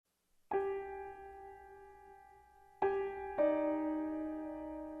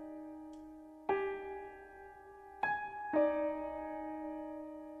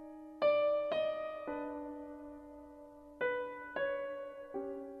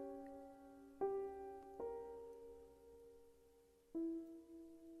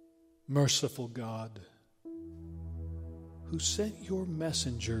Merciful God, who sent your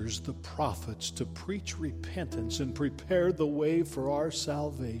messengers, the prophets, to preach repentance and prepare the way for our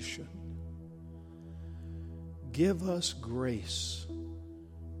salvation, give us grace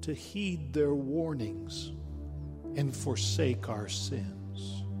to heed their warnings and forsake our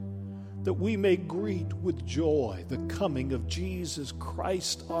sins, that we may greet with joy the coming of Jesus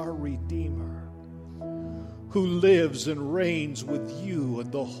Christ, our Redeemer, who lives and reigns with you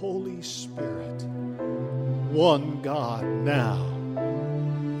and the Holy Spirit, one God, now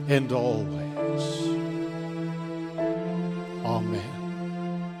and always. Amen.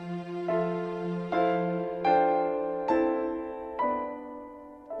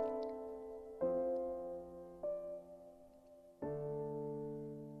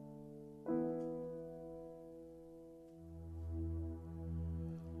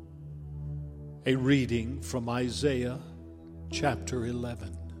 A reading from Isaiah chapter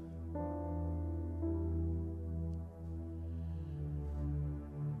 11.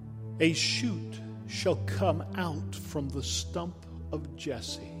 A shoot shall come out from the stump of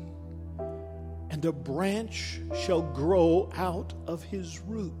Jesse, and a branch shall grow out of his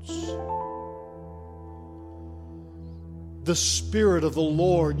roots. The Spirit of the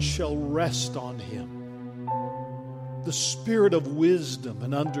Lord shall rest on him, the Spirit of wisdom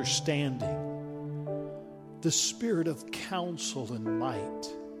and understanding, the Spirit of counsel and might,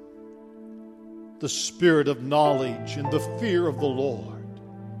 the Spirit of knowledge and the fear of the Lord.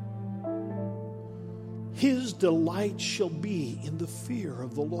 His delight shall be in the fear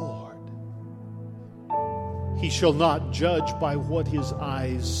of the Lord. He shall not judge by what his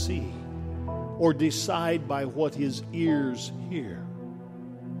eyes see, or decide by what his ears hear.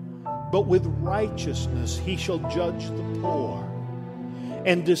 But with righteousness he shall judge the poor,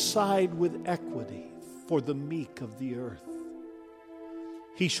 and decide with equity for the meek of the earth.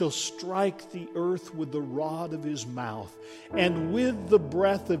 He shall strike the earth with the rod of his mouth, and with the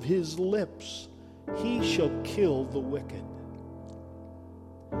breath of his lips he shall kill the wicked.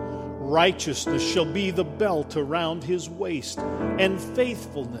 Righteousness shall be the belt around his waist, and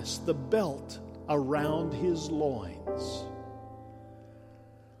faithfulness the belt around his loins.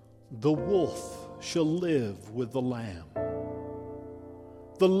 The wolf shall live with the lamb.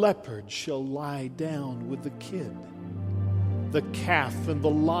 The leopard shall lie down with the kid. The calf and the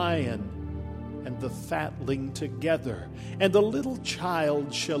lion and the fatling together, and a little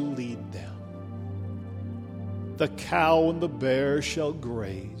child shall lead them. The cow and the bear shall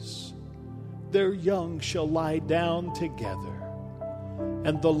graze. Their young shall lie down together,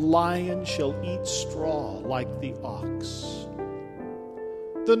 and the lion shall eat straw like the ox.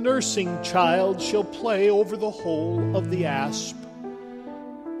 The nursing child shall play over the hole of the asp,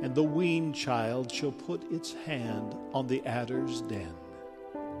 and the weaned child shall put its hand on the adder's den.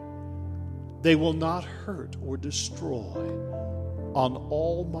 They will not hurt or destroy on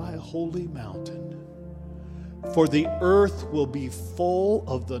all my holy mountain, for the earth will be full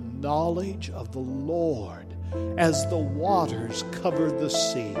of the knowledge of the Lord as the waters cover the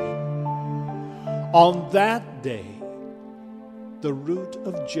sea. On that day, the root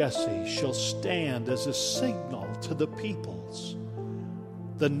of Jesse shall stand as a signal to the peoples.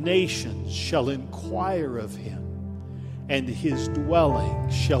 The nations shall inquire of him, and his dwelling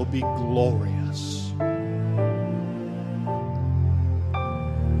shall be glorious.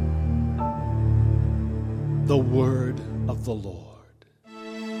 The word of the Lord.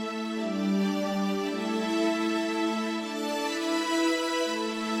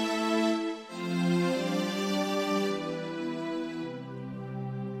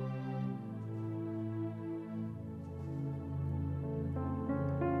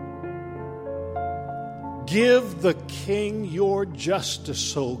 Give the king your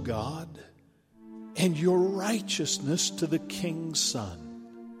justice, O God, and your righteousness to the king's son,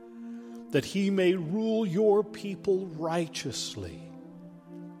 that he may rule your people righteously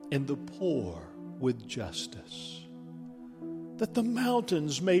and the poor with justice, that the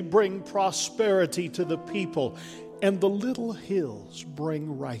mountains may bring prosperity to the people and the little hills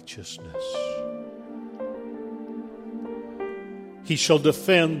bring righteousness. He shall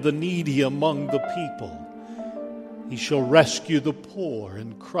defend the needy among the people. He shall rescue the poor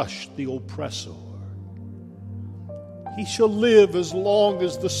and crush the oppressor. He shall live as long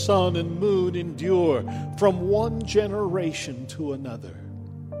as the sun and moon endure, from one generation to another.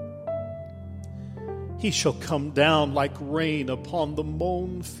 He shall come down like rain upon the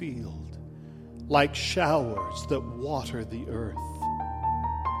mown field, like showers that water the earth.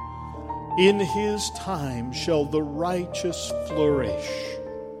 In his time shall the righteous flourish.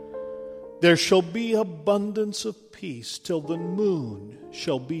 There shall be abundance of peace till the moon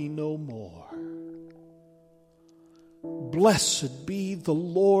shall be no more. Blessed be the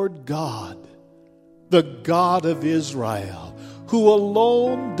Lord God, the God of Israel, who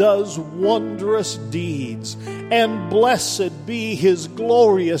alone does wondrous deeds, and blessed be his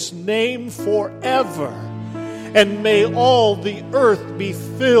glorious name forever. And may all the earth be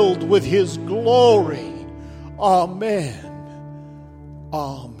filled with his glory. Amen.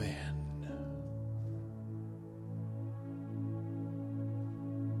 Amen.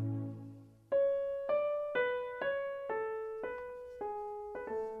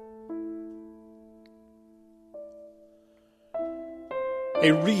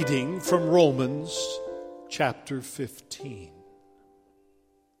 A reading from Romans chapter 15.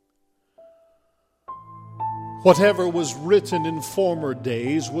 Whatever was written in former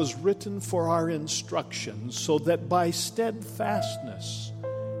days was written for our instruction, so that by steadfastness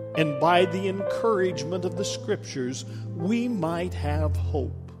and by the encouragement of the Scriptures we might have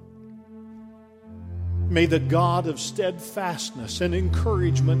hope. May the God of steadfastness and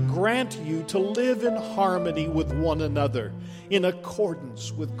encouragement grant you to live in harmony with one another, in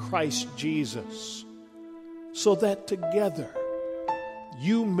accordance with Christ Jesus, so that together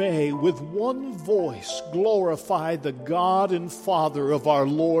you may with one voice glorify the God and Father of our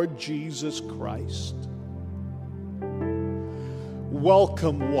Lord Jesus Christ.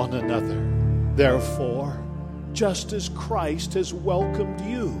 Welcome one another, therefore, just as Christ has welcomed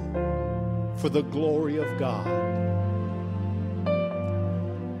you, for the glory of God.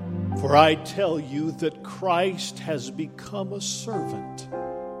 For I tell you that Christ has become a servant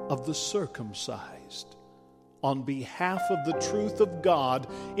of the circumcised on behalf of the truth of God,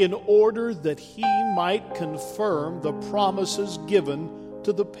 in order that he might confirm the promises given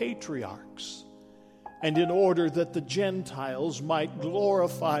to the patriarchs, and in order that the Gentiles might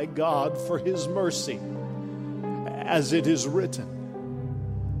glorify God for his mercy, as it is written,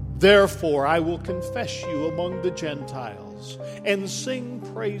 "Therefore I will confess you among the Gentiles, and sing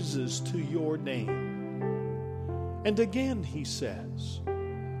praises to your name." And again he says,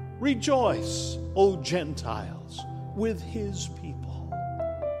 "Rejoice, O Gentiles, with his people."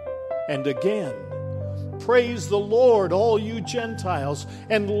 And again, "Praise the Lord, all you Gentiles,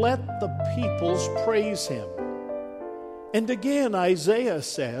 and let the peoples praise him." And again Isaiah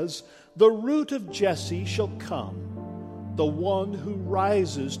says, "The root of Jesse shall come, the one who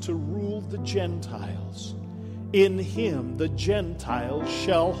rises to rule the Gentiles. In him the Gentiles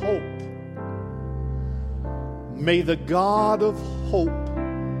shall hope." May the God of hope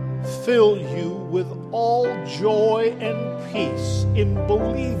fill you with all joy and peace in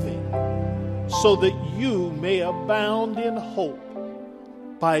believing, so that you may abound in hope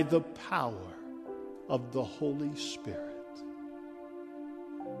by the power of the Holy Spirit.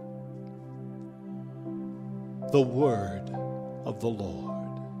 The word of the Lord.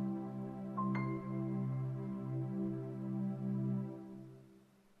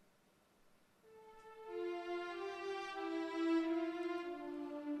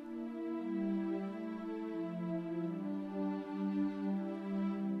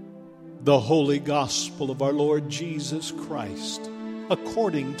 The Holy Gospel of our Lord Jesus Christ,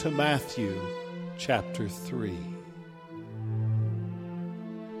 according to Matthew chapter 3.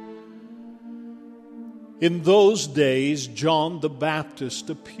 In those days, John the Baptist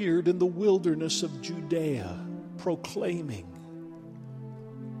appeared in the wilderness of Judea, proclaiming,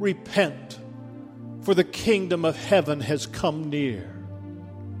 "Repent, for the kingdom of heaven has come near."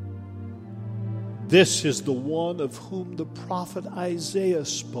 This is the one of whom the prophet Isaiah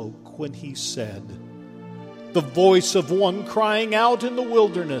spoke when he said, "The voice of one crying out in the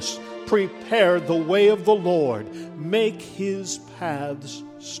wilderness, prepare the way of the Lord, make his paths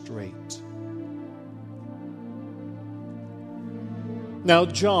straight." Now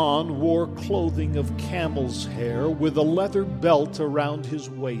John wore clothing of camel's hair with a leather belt around his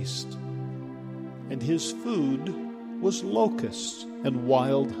waist, and his food was locusts and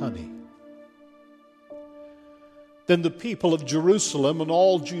wild honey. Then the people of Jerusalem and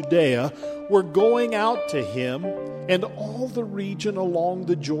all Judea were going out to him, and all the region along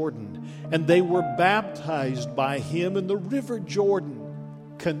the Jordan, and they were baptized by him in the river Jordan,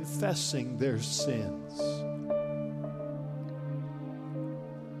 confessing their sins.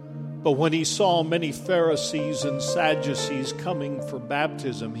 But when he saw many Pharisees and Sadducees coming for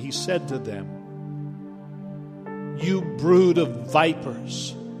baptism, he said to them, "You brood of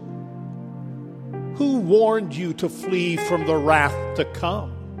vipers, who warned you to flee from the wrath to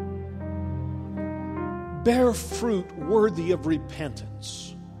come? Bear fruit worthy of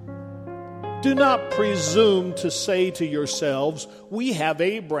repentance. Do not presume to say to yourselves, we have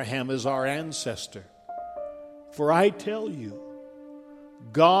Abraham as our ancestor. For I tell you,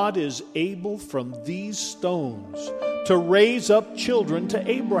 God is able from these stones to raise up children to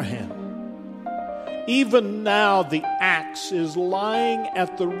Abraham. Even now the axe is lying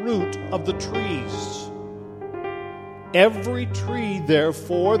at the root of the trees. Every tree,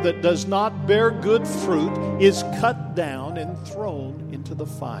 therefore, that does not bear good fruit is cut down and thrown into the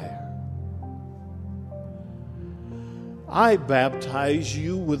fire. I baptize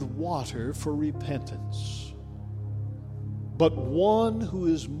you with water for repentance. But one who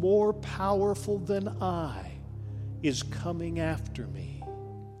is more powerful than I is coming after me.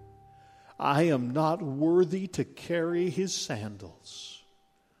 I am not worthy to carry his sandals.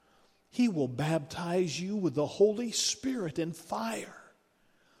 He will baptize you with the Holy Spirit and fire.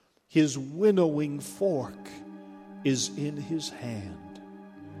 His winnowing fork is in his hand.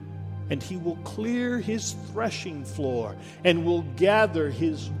 And he will clear his threshing floor and will gather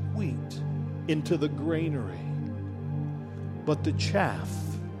his wheat into the granary. But the chaff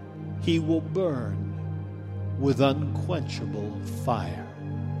he will burn with unquenchable fire.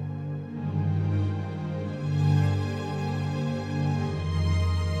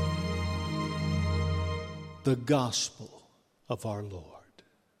 The Gospel of our Lord.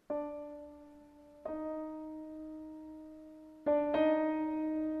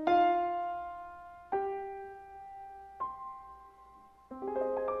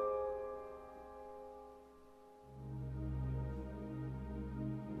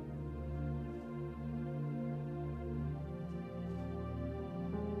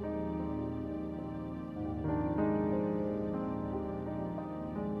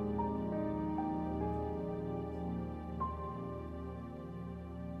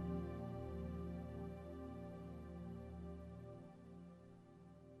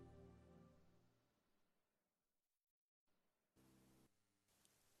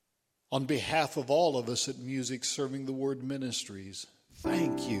 On behalf of all of us at Music Serving the Word Ministries,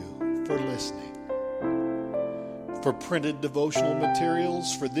 thank you for listening. For printed devotional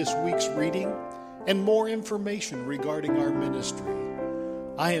materials for this week's reading and more information regarding our ministry,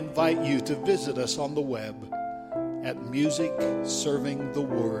 I invite you to visit us on the web at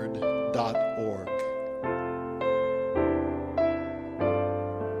musicservingtheword.org.